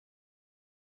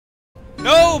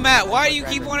No, Matt, why do you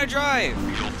keep wanting to drive?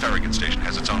 The old Farragut station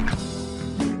has its own...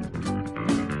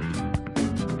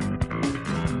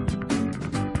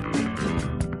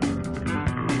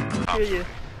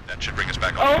 That should bring us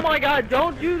back on. Oh my god,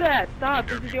 don't do that! Stop,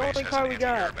 this is the only car we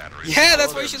got. Yeah,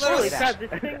 that's why you should let Holy us. crap, this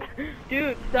thing...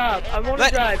 Dude, stop. I want to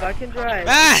drive, I can drive.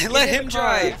 Matt, let him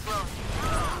drive.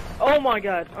 Oh my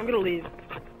god, I'm gonna leave.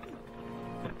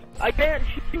 I can't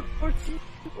shoot or see.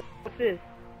 What's this?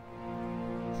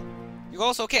 You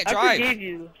also can't I drive. forgave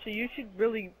you, so you should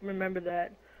really remember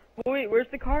that. Wait, where's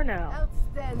the car now?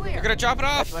 You're gonna drop it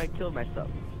off. That's why I killed myself.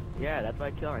 Yeah, that's why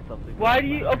I killed myself. Why do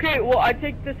you... Okay, well, I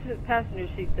take this passenger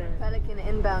seat then. Pelican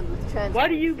inbound with transport. Why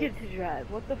do you get to drive?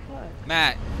 What the fuck?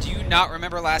 Matt, do you not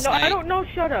remember last night? No, I don't know.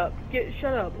 Shut up.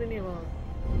 Shut up. Leave me alone.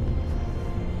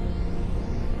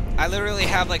 I literally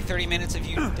have like 30 minutes of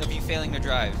you failing to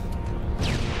drive.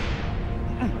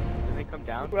 Did they come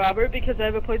down? Robert, because I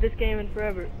haven't played this game in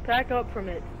forever. Back up from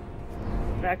it.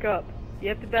 Back up. You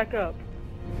have to back up.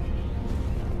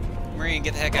 Marine,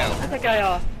 get the heck out. Get that guy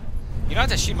off. You don't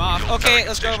have to shoot him off. Okay,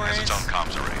 let's go, Marines.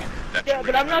 Yeah,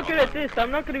 but I'm not good at this. I'm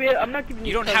not gonna be. I'm not giving you.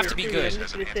 You don't have to be good. I'm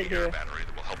just gonna sit here.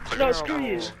 No, screw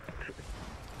you.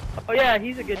 Oh yeah,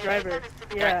 he's a good driver.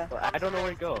 Yeah. I don't know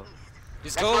where to go.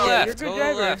 Just go left. Go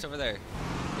left over there.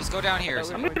 Just go down here.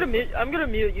 I'm gonna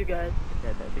mute you guys.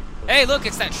 Hey, look,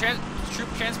 it's that troop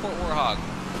transport warhog.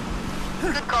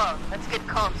 Good call. Let's get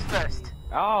comms first.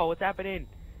 Oh, what's happening?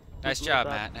 Nice job,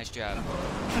 Matt. Nice job.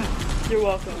 You're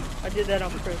welcome. I did that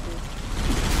on purpose.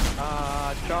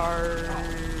 Charge.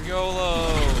 YOLO.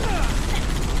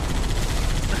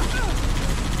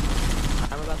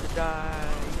 I'm about to die.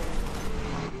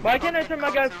 Why can't I turn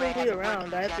my guy fully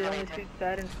around? I have to only shoot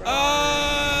that in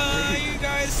front. You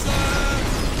guys suck.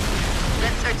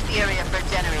 Let's search the area for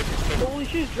generators. Holy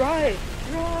shit, drive!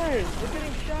 Drive! We're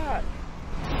getting shot!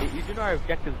 You do know our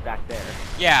objective's back there.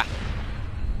 Yeah.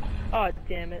 Oh,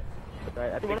 damn it.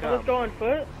 I You think, wanna go on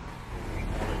foot?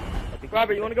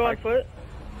 Robert, you wanna go on foot?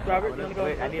 Robert, you wanna go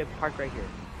on foot? I need to park right here.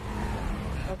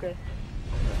 Okay.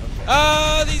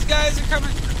 Oh, these guys are coming.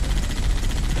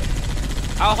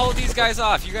 I'll hold these guys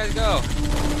off. You guys go.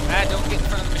 Matt, don't get in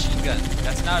front of the machine gun.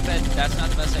 That's not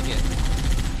the best idea.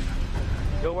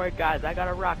 Don't worry, guys. I got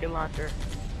a rocket launcher,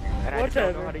 and I just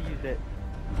don't know how to use it.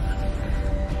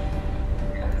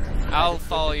 I'll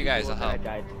follow you guys. I'll help. I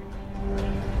died.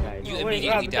 You Wait, immediately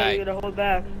Robert, died. you gotta hold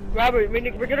back. Robert,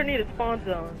 we're gonna need a spawn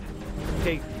zone.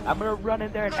 Okay, I'm gonna run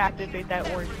in there and activate that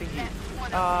orange thingy.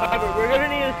 Robert, we're gonna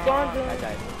need a spawn zone. I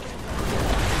died.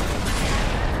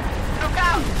 Look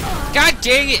out! God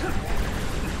dang it!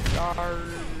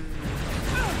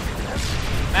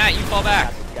 Matt, you fall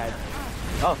back. Guys.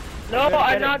 Oh. No,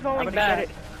 I'm not falling back.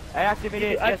 I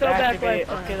activated it. I Yes, fell I back activated it.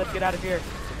 last time. Okay, let's get out of here.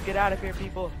 Let's get out of here,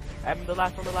 people. I'm the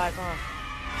last one alive, huh?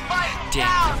 Fight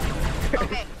Damn. down!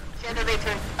 Okay,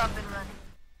 generator up and running.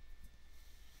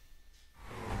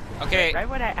 Okay. Right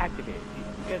when I activate it,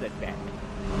 you get it back.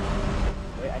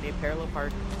 Wait, I need parallel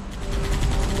parts.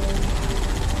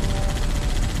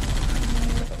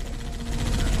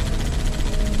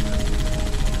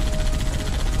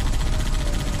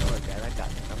 Okay, I got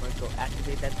this. I'm gonna go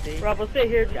activate that thing. Rob, we'll stay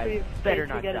here just Guys, in better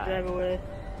case we not gotta die. drive away.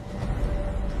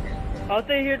 I'll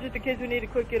stay here just in case we need a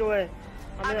quick getaway.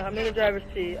 I'm in the driver's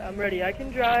seat. I'm ready. I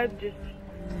can drive, just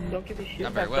don't give me shit.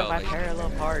 Not very well, my but- parallel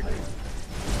parts.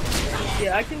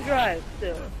 Yeah, I can drive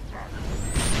still.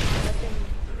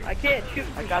 I can't shoot.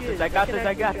 I got this. I got this.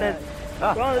 I got this.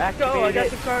 Come on, let's go. I got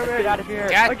the car ready. Get out of here.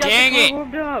 God I got dang the car it!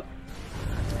 warmed up.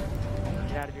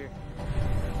 Get out of here.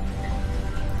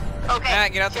 Okay,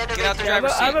 Matt, get out the I'm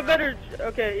driver's a seat. better.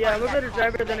 Okay, yeah, I'm a better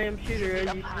driver than I am shooter.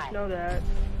 You just know that.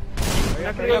 I'm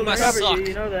not gonna be You able to must cover suck.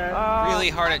 you know that. Really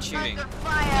hard at shooting.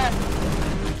 fire!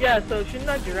 Yeah, so shouldn't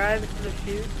I drive instead of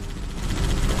shoot?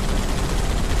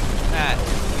 Matt,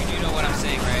 you do know what I'm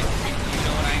saying, right? You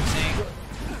know what I am saying?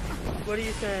 What are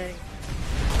you saying?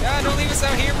 Yeah, don't leave us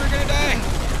out here. We're gonna die.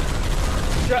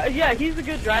 Yeah, he's a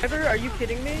good driver. Are you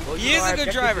kidding me? Well, He is a good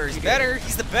driver. He's better.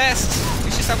 He's the best.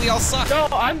 It's just that we all suck. No,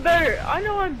 I'm better. I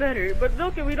know I'm better, but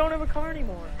look, we don't have a car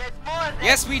anymore. There's more than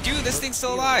Yes, we do. This thing's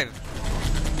still alive.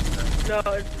 No,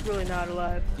 it's really not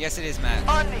alive. Yes, it is, Matt.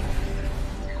 on me.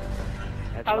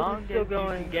 As How's it long still as you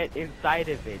going? can get inside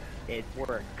of it, it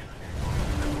works.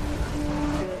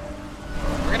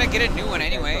 We're gonna get a new one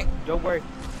anyway. Don't worry.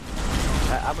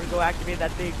 I'm gonna go activate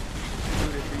that thing.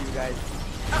 Do this for you guys.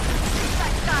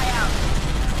 That guy out.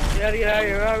 You gotta get out of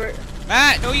here, Robert.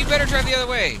 Matt, no, you better drive the other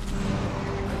way.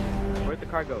 Where'd the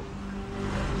car go?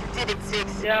 did it,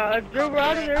 Six. Yeah, I drove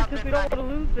out of there because we don't want to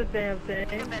lose the damn thing.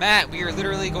 Matt, we are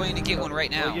literally going to get one right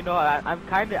now. Well, you know, I'm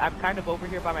kind of over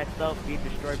here by myself, being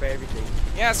destroyed by everything.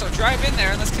 Yeah, so drive in there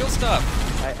and let's kill stuff.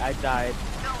 I died.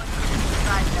 No one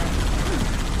tried that.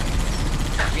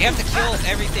 We have to kill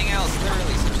everything else,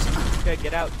 literally. So just Okay,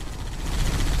 get out.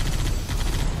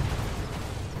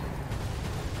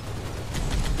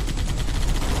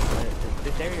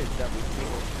 This area is done. We can go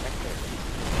back there.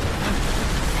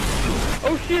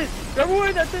 Oh shit! Remember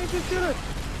where that thing just shoot us?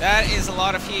 that is a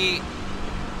lot of heat.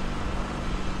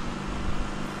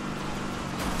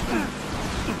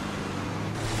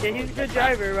 Yeah, he's a good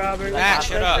driver, Robert. Matt, Best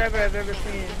shut up. driver I've ever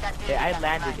seen. Yeah, I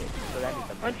landed it, so that means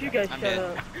Why don't you guys I'm shut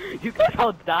dead. up? You guys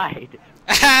all died.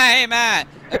 Hey, Matt!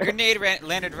 A grenade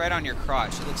landed right on your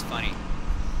crotch. It looks funny.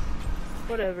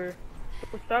 Whatever.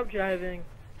 Well, stop driving.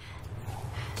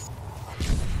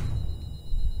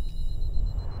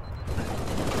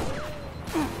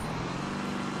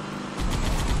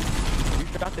 You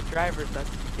shot the driver, so that's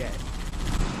what you get.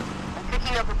 I'm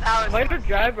picking up a power Am I gonna source.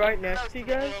 drive right next Close to you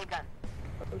the guys? AA gun.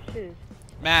 Oh shit.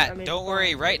 Matt, I mean, don't fine.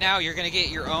 worry. Right now, you're gonna get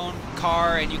your own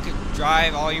car and you can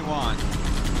drive all you want.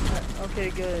 Okay,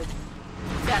 good.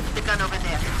 That's the gun over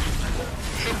there.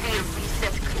 Should be a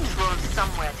reset control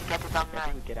somewhere to get it I online.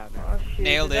 think we get out now. Oh shit.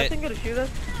 Nailed Is it. that thing gonna shoot us?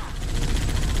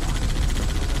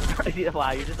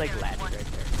 Wow, you're just like landing right there.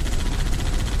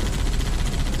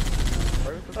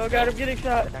 Oh god, I'm getting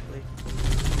shot. Exactly.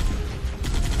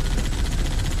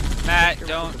 Matt,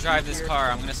 don't drive this car.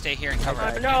 I'm gonna stay here and cover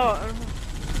it. No.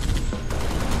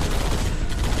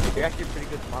 You're actually a pretty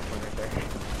good smart one right there.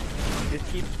 Just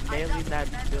keep nailing that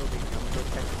building. I'm gonna go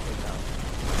check the place out.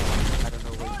 I don't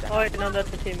know where Oh wait, no,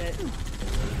 that's a teammate.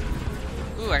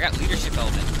 Ooh, I got leadership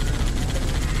element.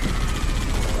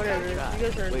 Whatever. You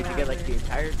guys are Wait, you get like the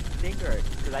entire thing, or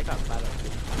because I got 5 out of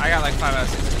 6. I got like 5 out of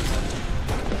 6.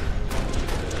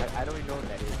 I don't even know what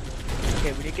that is.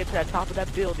 Okay, we need to get to the top of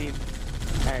that building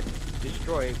and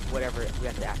destroy whatever we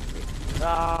have to activate.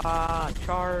 Ah,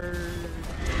 charge!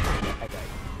 I died.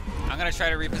 I'm gonna try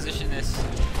to reposition this.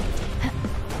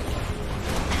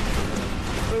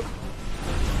 Oop.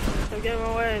 Don't get in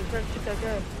my way. I'm trying to shoot that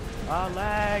guy. Ah,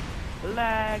 lag!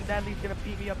 Lag! Natalie's gonna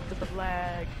beat me up because of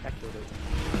lag. I killed it.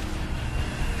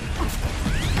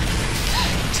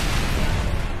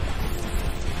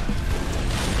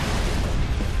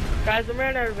 Guys, I'm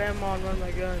running out of ammo on one of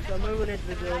my guns, so I'm moving into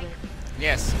the building.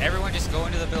 Yes, everyone just go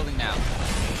into the building now.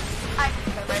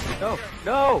 No!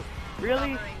 No!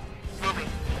 Really? Moving.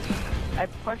 I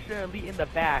punched an elite in the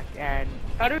back and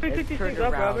How do we it pick these turned things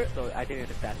up, around, Robert? so I didn't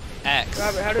assassinate. X.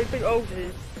 Robert, how do we pick? Oh,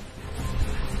 this.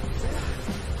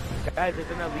 Guys, there's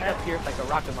an elite up here, it's like a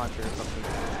rocket launcher or something.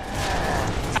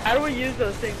 How do we use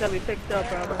those things that we picked up,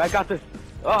 Robert? I got this.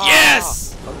 Oh.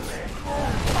 Yes!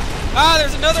 Ah,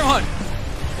 there's another one!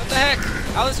 What the heck?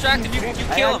 I'll distract him. You I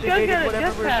kill him. activated Get a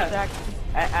whatever was jetpack.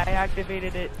 I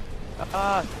activated it.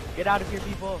 Get out of here,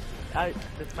 people. This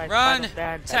is my Run! final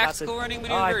stand. I got Tactical this. running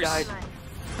Oh, I maneuvers. died.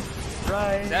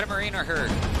 Run. Is that a Marine or her?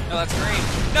 No, that's Marine.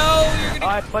 No, you're Oh,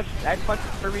 gonna. I punched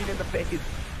Marine in the face.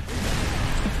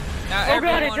 Now Oh god,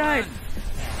 everyone it died! run.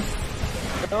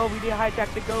 No, we need to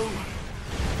hijack the go.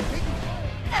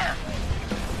 I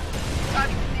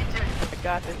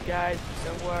got this, guys.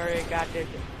 Don't worry, I got this.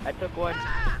 I took one.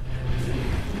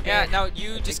 Yeah, now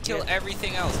you just kill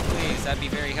everything else, please. That'd be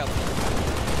very helpful.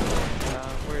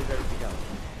 Where is everything else?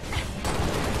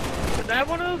 Is that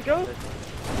one of those ghosts?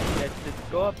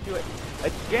 Just go up to it.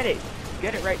 Get it.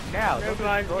 Get it right now. Never Don't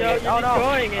mind. destroy Yo, it. you're Oh, no.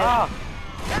 destroying it. Ah.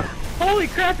 Holy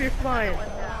crap, you're flying!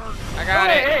 I got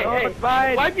Hey, it. hey, Oh, hey. it's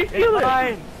mine. Why'd you It's steal it?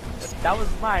 mine. That was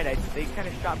mine. They kind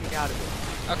of shot me out of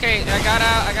it. Okay, I got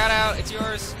out. I got out. It's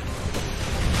yours.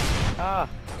 Ah.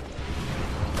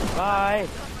 Bye.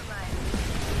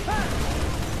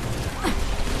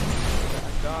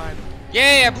 I'm gone.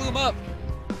 Yay! I blew him up.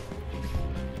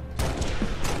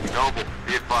 Noble,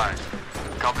 be advised.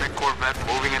 Company Corvette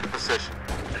moving into position.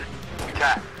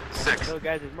 Cat, 6. So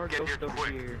guys, there's more Get ghosts here over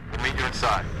quick. here. We'll meet you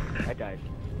inside. I died.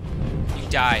 You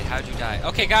died. How'd you die?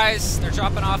 Okay, guys, they're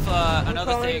dropping off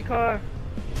another Calling thing. the car.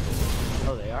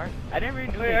 Oh, they are? I never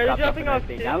even knew Wait, they are they dropped jumping off off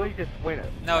thing. too? That was just when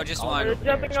No, just one. They're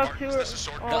jumping off to This is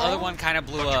Sword. The other one kind of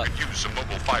blew Thought up. you could use some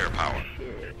mobile firepower.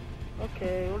 Shit.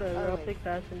 Okay, whatever. I'll take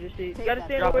passenger seat. Take Gotta that.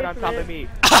 stand Drop away it on from top it. of me.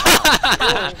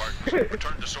 Spartans,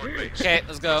 return to sword base. Okay,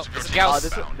 let's go. Let's go. Oh,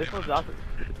 this was awesome.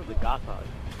 This was a gothog.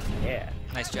 Yeah.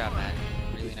 Nice job, Matt.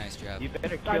 Really nice job. You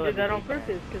better I kill did that on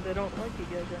everything, man. purpose because I don't like you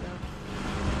guys right now.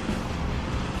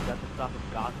 Got the stuff of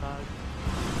gothog.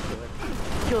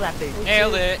 Kill that thing.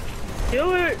 Nailed it.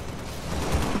 Kill it!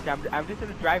 I'm just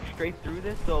gonna drive straight through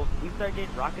this, so if we start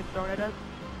getting rockets thrown at us,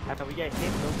 I thought we got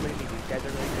hit. Don't blame me. These guys are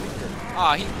really good.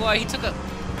 Aw, he took a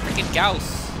freaking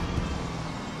Gauss.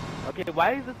 Okay,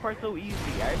 why is this part so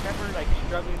easy? I remember like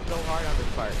struggling so hard on this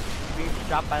part. Being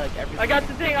shot by like everything. I got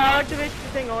the thing. I'll activate the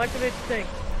thing. I'll activate the thing.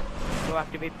 Go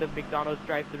activate the McDonald's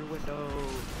drive-through window.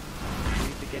 We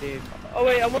need to get in. Oh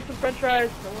wait, I want some French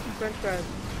fries.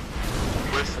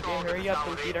 Okay, hurry up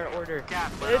so we get our order.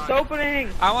 It's opening.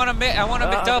 I want a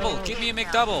McDouble. Give me a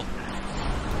McDouble.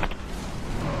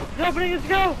 It's opening. Let's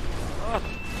go.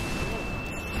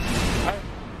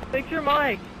 Fix your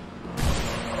mic.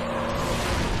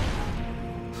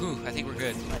 Whew, I think we're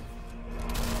good.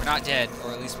 We're not dead,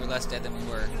 or at least we're less dead than we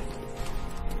were.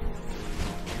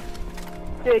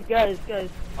 Hey guys. This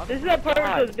is that part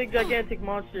with those big gigantic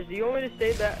monsters. Do you want me to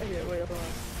stay back? Here, wait, hold on.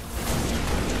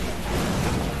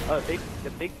 Oh,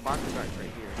 the big monster guards right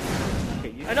here.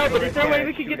 Okay, I know, but is there a way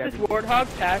we could get this warthog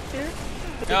past here?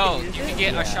 No, you can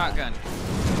get a shotgun.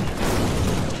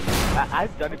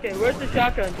 I've done it. Okay, where's the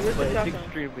shotgun? But it's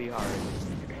extremely hard.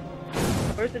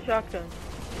 Where's the shotgun?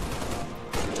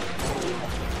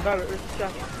 Robert, where's the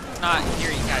shotgun? Not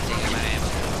here, you gotta take him out of ammo.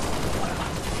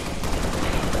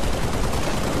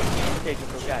 Okay,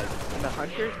 so guys, in the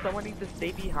hunters, someone needs to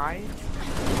stay behind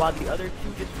while the other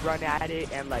two just run at it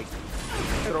and like.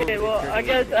 Okay, well, I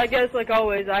guess like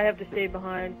always, I have to stay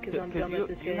behind because I'm dumb at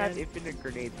this game. You have infinite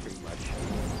grenades pretty much.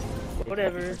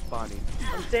 Whatever. Spawning.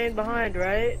 I'm staying behind,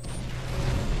 right?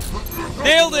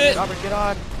 Nailed it! Robert, get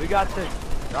on. We got this.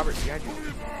 Robert, behind you.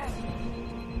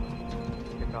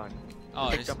 Get on. Oh,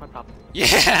 Pick up on top.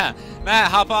 Yeah! Matt,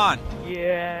 hop on.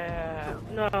 Yeah.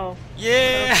 No.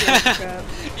 Yeah!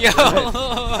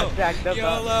 YOLO!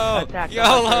 YOLO!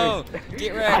 YOLO!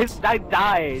 Get wrecked. I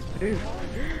died.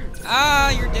 Ah,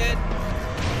 you're dead.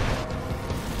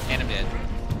 And I'm dead.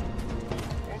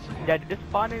 Yeah, just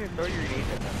spawn in and throw your grenades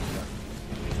at them.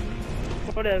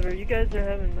 Whatever, you guys are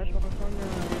having much more fun now.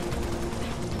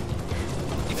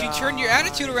 If you turn your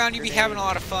attitude around, you'd be having a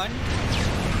lot of fun.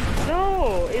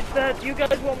 No, it's that you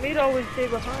guys want me to always stay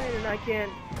behind and I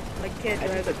can't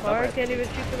drive the car, I can't even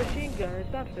shoot the machine gun,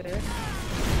 it's not fair.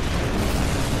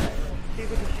 See if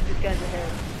we can shoot this guy in the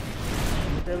head.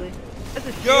 Really? That's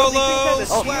a shield. YOLO!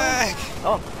 Swag!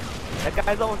 Oh, that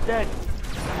guy's almost dead.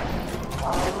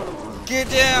 Get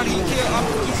down!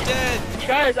 He's dead!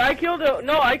 Guys, I killed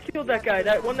that guy.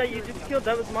 That one that you just killed,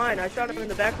 that was mine. I shot him in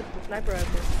the back with the sniper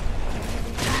rifle.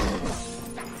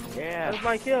 Yeah. That was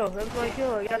my kill.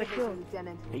 I got a kill.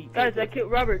 Guys, I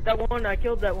killed Robert. That one, I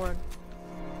killed that one.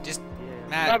 Just,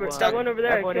 Matt, Robert, that one over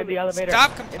there. Everyone in the elevator.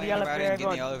 Stop complaining about it and get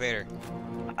in the elevator.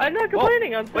 I'm not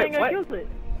complaining. I'm saying I killed it.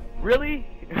 Really?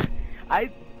 I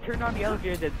turned on the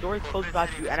elevator, the doors closed about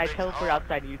you, and I teleport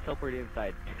outside and you teleport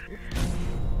inside.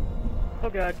 Oh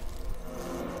god.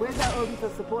 Where's our orbital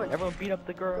support? Everyone beat up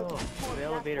the girl in the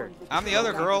elevator. I'm the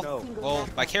other girl. Well,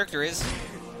 my character is.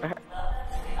 I'm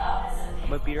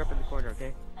gonna beat her up in the corner,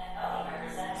 okay?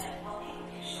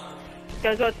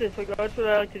 Guys, watch this. Watch what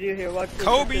I like to do here. Watch this.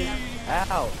 Kobe!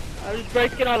 Ow! I'm just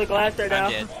breaking all the glass right now.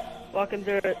 I'm dead. Walking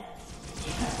through it.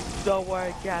 Don't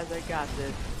worry, guys, I got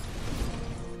this.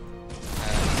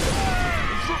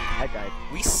 I died.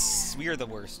 We are the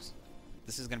worst.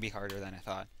 This is gonna be harder than I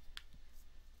thought.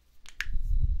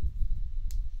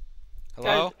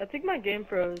 Hello? Guys, I think my game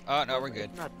froze. Oh no, we're good.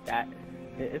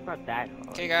 It's not that hard.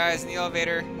 Okay, guys, in the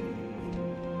elevator.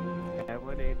 I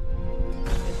went in.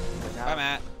 Bye,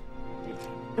 Matt.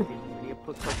 You need to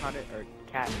put click on it or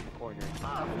cat in the corner.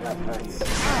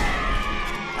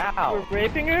 Ow! We're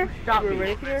raping her? We're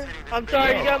raping her? I'm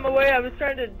sorry, you got in my way. I was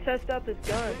trying to test out this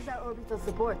gun. Where's our orbital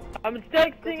support? I'm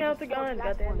testing out the gun.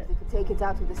 God damn it. They could take it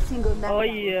out with a single map. Oh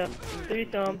yeah.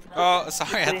 Threesome. Oh,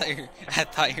 sorry. I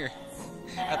thought your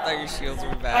shields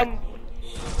were back.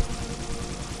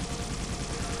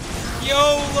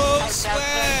 YOLO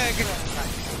swag!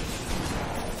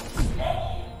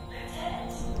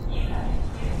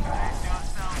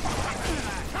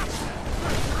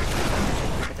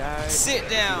 Sit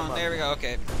down. There we go.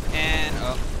 Okay. And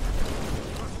oh.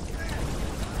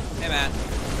 Hey, man.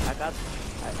 I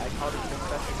called it the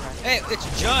Hey, it's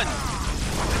Jun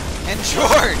and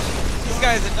George. This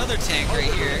guy's another tank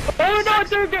right here. Oh no! I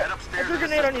threw a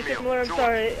grenade on you, Sigmler. I'm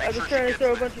sorry. I was trying to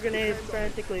throw a bunch of grenades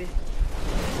frantically.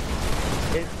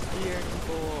 It's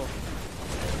beautiful.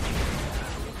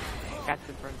 Cat's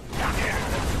in front of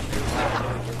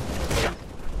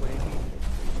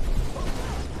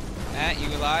Matt, you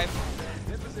alive?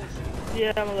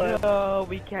 Yeah, I'm alive. No,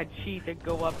 we can't cheat and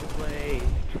go up this way.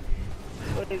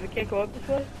 What, we can't go up this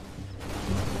way?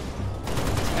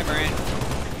 Hi, Brian.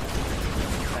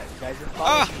 Guys are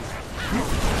Ah!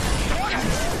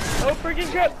 Oh, freaking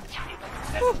crap!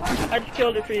 I just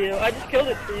killed it for you. I just killed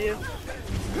it for you.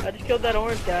 I just killed that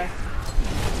orange guy.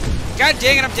 God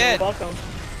dang it, I'm dead. You're welcome.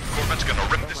 Corvette's gonna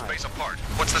rip this base apart.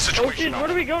 What's the Oh situation? shit, where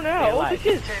do we go now? Oh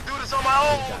shit. Can't do this on my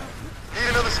own. Need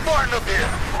another Spartan up here.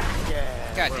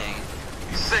 Yeah. God dang it.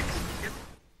 6.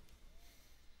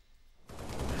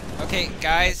 Okay,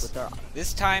 guys,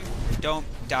 this time, don't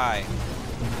die.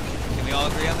 Can we all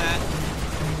agree on that?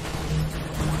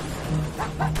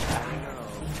 I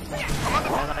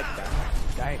like that.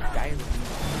 Guy is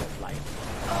life.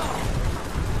 I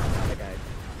died.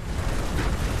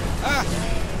 Ah!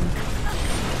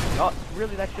 Oh,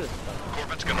 really? That should.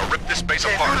 Corvette's gonna rip this base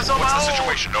apart. What's the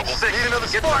situation, Noble? Need another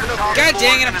Spartan up here. God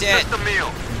dang it, I'm dead. The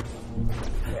meal.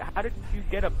 Wait, how did you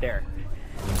get up there?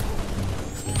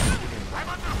 I'm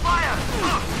under fire.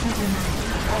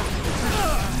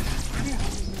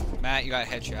 Matt, you got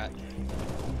headshot.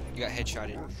 You got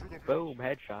headshotted. Boom,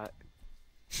 headshot.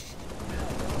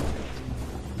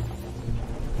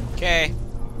 Okay.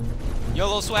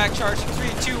 YOLO swag charging 3,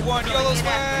 2, 1. YOLO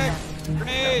swag!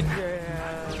 Grenade!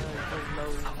 Yeah,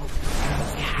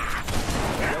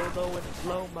 YOLO in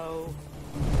slow-mo.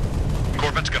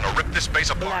 Corvette's gonna rip this base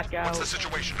apart. Blackout. What's the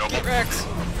situation, Noble? Get Rex!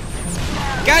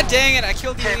 God dang it, I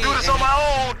killed the Can't do this on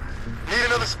my own. Need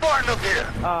another Spartan up here.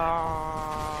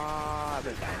 I've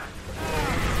been dying.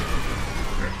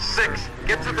 6.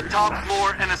 Get to the top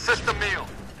floor and assist the meal.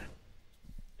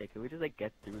 Yeah, can we just like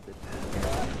get through this?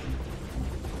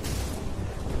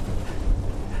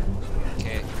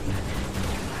 Okay.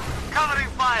 Covering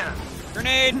fire.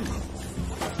 Grenade!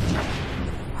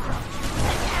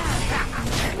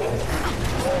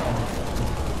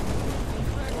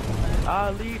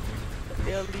 Leave.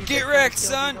 Get wrecked,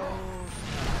 son!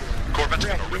 Corvette's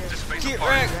gonna rip this base Get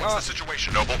apart. wrecked. What's the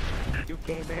situation, Noble? You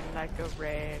came in like a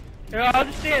wreck. Here, I'll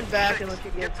just stand back and let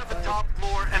you Get get to the fired. top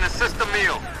floor and assist the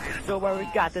meal. Don't worry,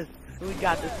 we got this. We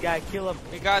got this guy. Kill him.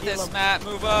 We got Kill this, him. Matt.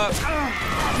 Move up.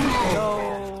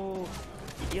 No.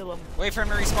 Kill him. Wait for him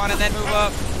to respawn and then move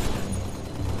up.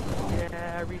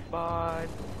 Yeah, respawn.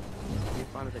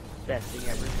 Respawn is the best thing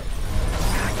ever.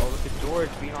 Oh, look at George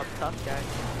being all tough, guys.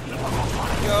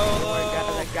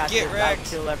 YOLO! Get wrecked!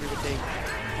 Kill everything.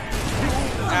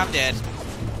 I'm dead.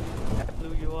 I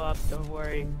blew you up. Don't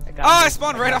worry. Oh, I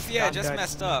spawned right off the edge. Just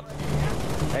messed up.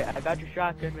 I got your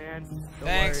shotgun, man. Don't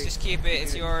Thanks. worry. Just keep it.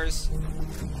 It's yours.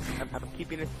 I'm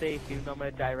keeping it safe, even though I'm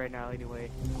gonna die right now anyway.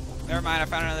 Never mind. I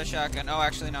found another shotgun. Oh,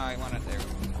 actually, no. I want it there.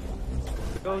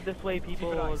 Go this way,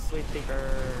 people. This way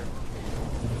safer.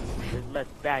 There's less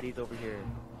baddies over here.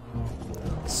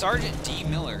 Sergeant D.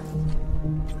 Miller.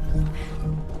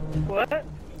 What?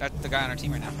 That's the guy on our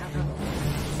team right now.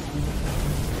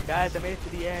 Guys, I made it to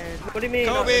the end. What do you mean?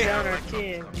 Kobe. Down our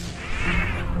team.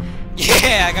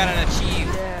 Yeah, I got an achieve.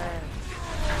 Yeah.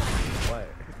 What?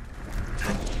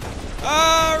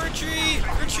 Oh, retreat!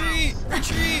 Retreat!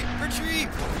 Retreat! Retreat!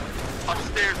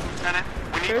 Upstairs, Lieutenant.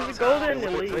 We need There's a golden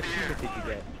What elite. achievement did you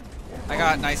get? I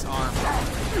got a nice arm.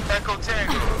 Echo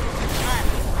Tango.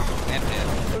 And dead.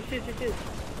 Oh shit, shit, shit.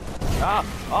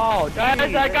 Oh, Guys,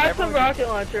 geez, I got some everyone- rocket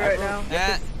launcher right now.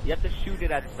 That, You have to shoot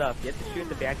it at stuff. You have to shoot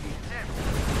the baddies.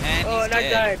 and Oh, he's and I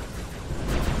dead. died.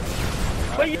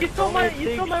 Wait, you There's stole so my, many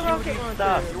you stole my things rocket shooting launcher.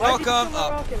 stuff. Why'd you Welcome steal my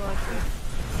up. rocket launcher?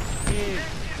 Jeez,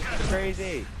 it's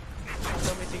crazy.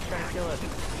 So many things trying to kill us.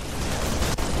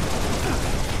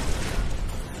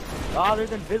 Oh,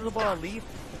 there's invisible elites.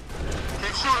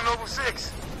 Keep shooting over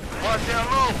 6. Mark down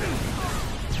low.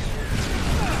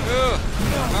 Ooh,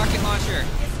 rocket launcher. Oh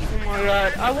my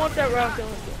god, I want that rocket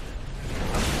launcher.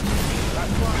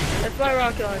 That's my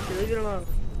rocket launcher, leave it alone.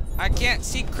 I can't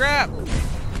see crap.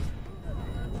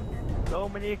 So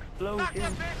many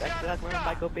explosions. That's like we're in a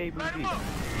Michael Bay movie.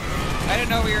 I didn't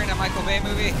know we were in a Michael Bay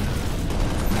movie.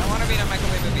 I want to be in a Michael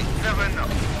Bay movie. Never know.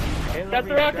 Halo That's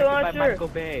the Reach rocket directed by launcher. Michael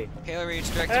Bay. Halo Reach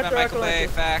directed That's by Michael rocket Bay.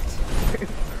 launcher. Fact.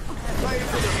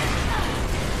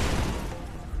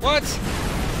 What?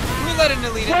 Who let an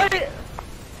elite in? What?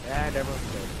 And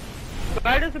everyone's dead.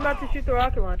 Why does about to shoot the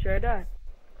rocket launcher? I died.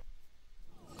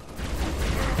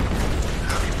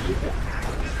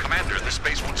 Commander, this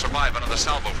base won't survive another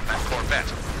salvo from that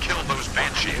Corvette. Kill those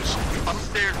Banshees.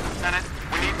 Upstairs, Lieutenant.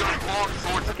 We need those long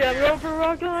swords. Okay, I'm going for a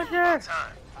rocket launcher.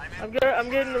 I'm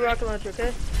getting the rocket launcher,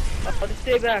 okay? I'll just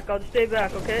stay back,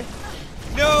 okay?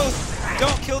 No!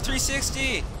 Don't kill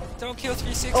 360! Don't kill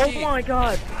 360! Oh my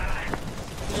god.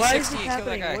 Why is 360, this kill that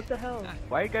happening? guy. What the hell?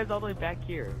 Why are you guys all the way back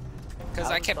here? Because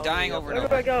I kept dying over and Where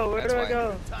over. do I go? Where That's do I why.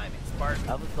 go?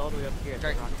 I was all the way up here.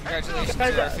 Congratulations, Guys, you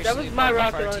are that officially was my part of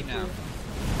rocket our team launcher. now.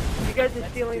 You guys are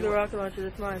stealing the rocket launcher,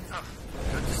 that's mine.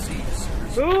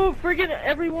 Ooh, friggin'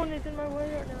 everyone is in my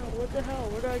way right now. What the hell?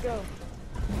 Where do I go?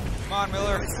 Come on,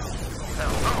 Miller.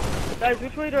 Guys,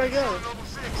 which way do I go?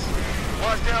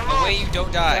 The way you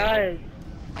don't die. Guys,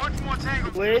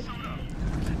 which?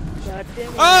 God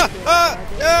damn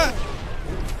it.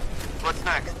 What's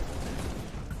next?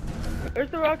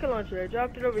 Where's the rocket launcher? I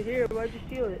dropped it over here. Why'd you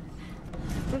steal it?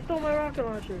 Who stole my rocket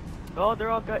launcher? Oh, they're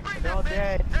all good. They're all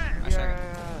dead. No,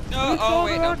 Who oh stole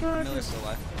wait, the no. rocket launcher? Miller's still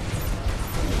alive.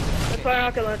 That's my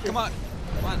rocket launcher. Come on.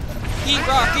 Come on. Heat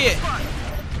rocket!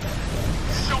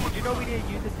 Did you know we didn't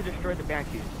use it to destroy the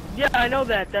Banshees? Yeah, I know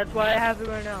that. That's why I have it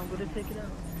right now. I'm gonna take it out.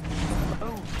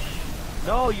 Oh.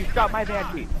 No, you shot my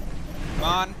Banshee. Come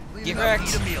on. Get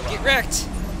wrecked. Get wrecked.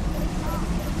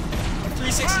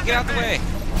 360, get out the way.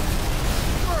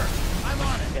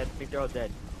 Yeah, I think they're all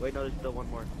dead. Wait, no, there's still one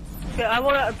more. Okay,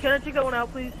 can I take that one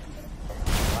out, please?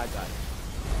 Oh, I got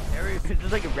it. This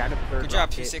is like a random third Good job,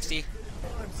 rocket. 260.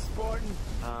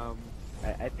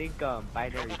 I think,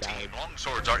 Binary Rebel died. team,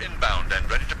 longswords are inbound and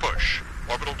ready to push.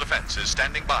 Orbital defense is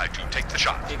standing by to take the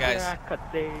shot. Hey guys. Yeah,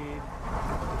 cutscene.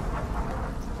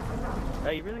 Oh,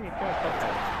 you really need to cut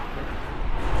that.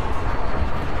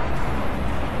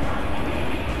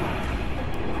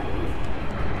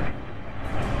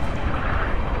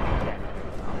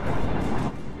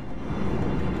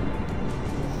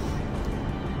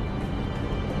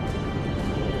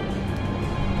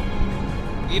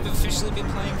 We've officially been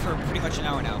playing for pretty much an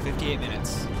hour now, 58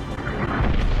 minutes.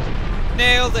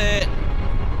 Nailed it!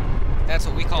 That's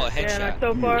what we call a And I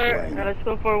headshot.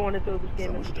 so far want to throw this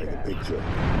game in the Take a trash. picture.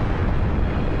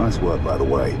 Nice work, by the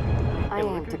way. I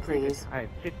aim to please. I have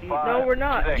 50. No, we're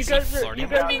not. You guys are flirting.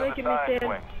 making me stand. You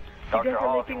guys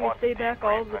are making me stay back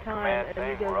all the time, and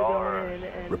you guys are going in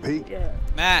and Repeat. Yeah.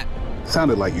 Matt!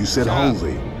 Sounded like you said Shut up.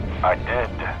 Halsey. I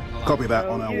did. Copy that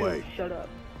No, on our you, way. Shut up.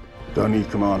 Don't need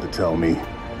command to tell me.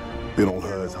 Been all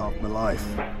hers half my life.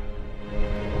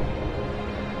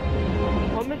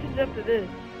 What mission's after this?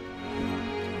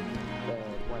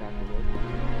 One after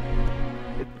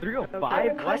this. It's 305. I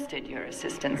requested your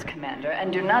assistance, Commander,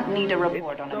 and do not need a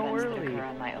report on It's so events that early. occur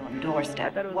on my own I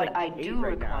doorstep. thought it was What like I 8 do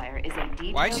right now. require is a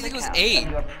detailed Why'd you think it was account 8?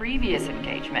 of your previous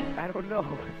engagement. I don't know.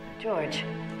 George,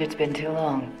 it's been too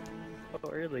long. So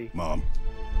early. Mom,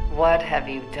 What have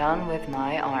you done with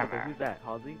my Okay, armor? who's that?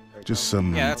 Halsey? Or just Tom?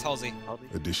 some Yeah, that's Halsey. Halsey?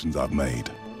 additions I've made.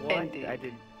 What? Indeed. I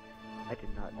did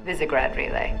not know. Visegrad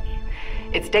Relay.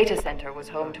 Its data center was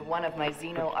home to one of my George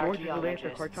Relay to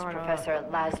xenoarchaeologists, Cortana. Professor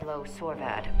Laszlo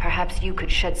Sorvad. Perhaps you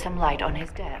could shed some light on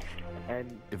his death.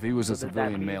 And If he was a so does that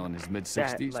civilian mean male in his that,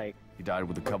 mid-60s, like, he died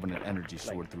with a Covenant energy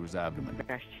sword through his abdomen.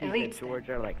 Nash Chief and Elites. George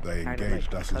are like They kinda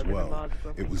engaged like us as cousin-in-laws well. or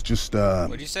something? It was just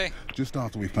What'd you say? just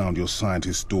after we found your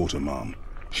scientist's daughter, Mom.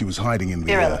 She was hiding in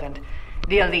the Irrelevant.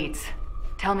 The elites.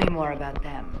 Tell me more about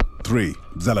them. 3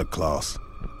 Zealot class.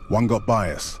 One got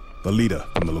bias. The leader,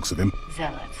 from the looks of him.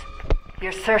 Zealots.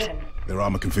 You're certain? Their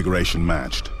armor configuration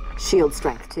matched. Shield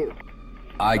strength, too.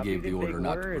 I Thought gave you the did order big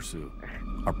not to words. pursue.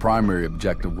 Our primary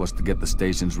objective was to get the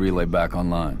station's relay back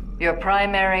online. Your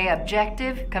primary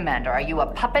objective, Commander, are you a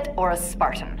puppet or a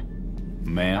Spartan?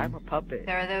 I'm Ma'am, a puppet.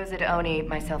 There are those at ONI,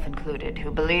 myself included,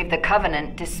 who believe the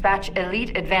Covenant dispatch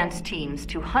elite advance teams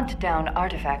to hunt down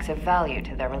artifacts of value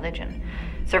to their religion.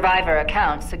 Survivor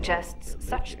accounts suggests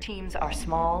such teams are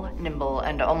small, nimble,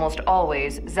 and almost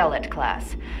always Zealot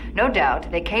class. No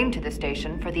doubt they came to the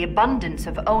station for the abundance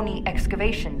of ONI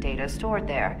excavation data stored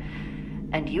there.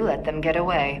 And you let them get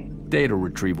away. data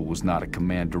retrieval was not a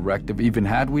command directive. Even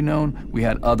had we known, we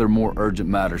had other more urgent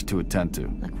matters to attend to.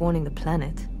 Like warning the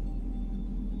planet.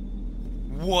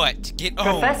 What? Get on.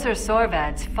 Professor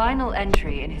Sorvad's final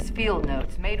entry in his field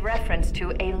notes made reference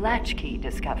to a latchkey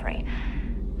discovery.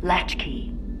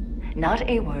 Latchkey. Not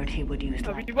a word he would use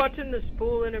Are lightly. you watching this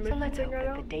full So intermission let's thing hope right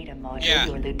that now? the data module Yeah.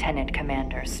 your Lieutenant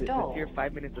Commander stole your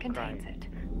 5 minutes of contains crying.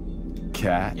 it.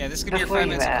 Cat? Yeah, this is gonna be your Before 5 you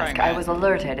minutes of ask, crying, I Matt. was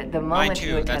alerted the moment too,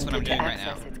 you that's what I'm attempted to doing right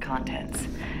now. access its contents.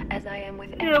 As I am with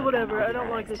Yeah, anyone whatever. I don't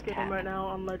like authorized this game tab. right now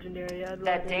on Legendary. I'd That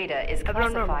rather- data is I'd rather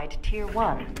normal. classified Tier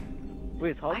 1.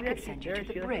 Wait, is I Halsey could actually send you there? to She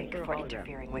the doesn't brig show for hologram.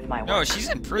 interfering with my work. No, she's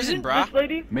in prison, Isn't brah. this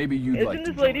lady? Maybe you'd Isn't like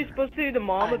to this join. lady supposed to be the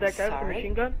mom of that guy with the sorry?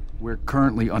 machine gun? We're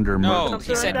currently under No,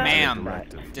 emergency he said Something like that. ma'am.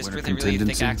 directive. Just Winter with a really thick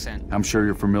contingency. accent. I'm sure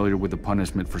you're familiar with the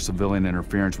punishment for civilian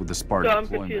interference with the So Spartan I'm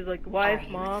deployment. confused. Like, Are wife,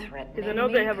 you mom? Because threatening I know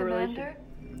they me, have a Commander?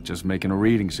 relationship. Just making a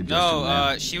reading suggestion, No,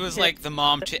 ma'am. she was like the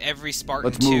mom to every Spartan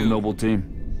Let's move, too. noble team.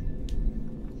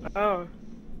 Oh.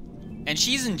 And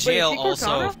she's in Wait, is jail she also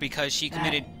Cortana? because she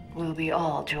committed Will be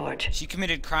all, George.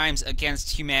 crimes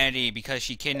against humanity because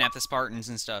she kidnapped the Spartans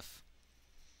and stuff.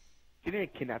 She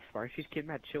didn't kidnap Spartans, she's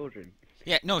kidnapped children.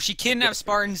 Yeah, no, she kidnapped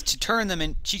Spartans to turn them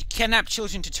in. She kidnapped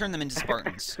children to turn them into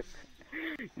Spartans.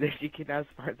 She kidnapped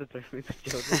Spartans and turned them into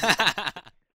children.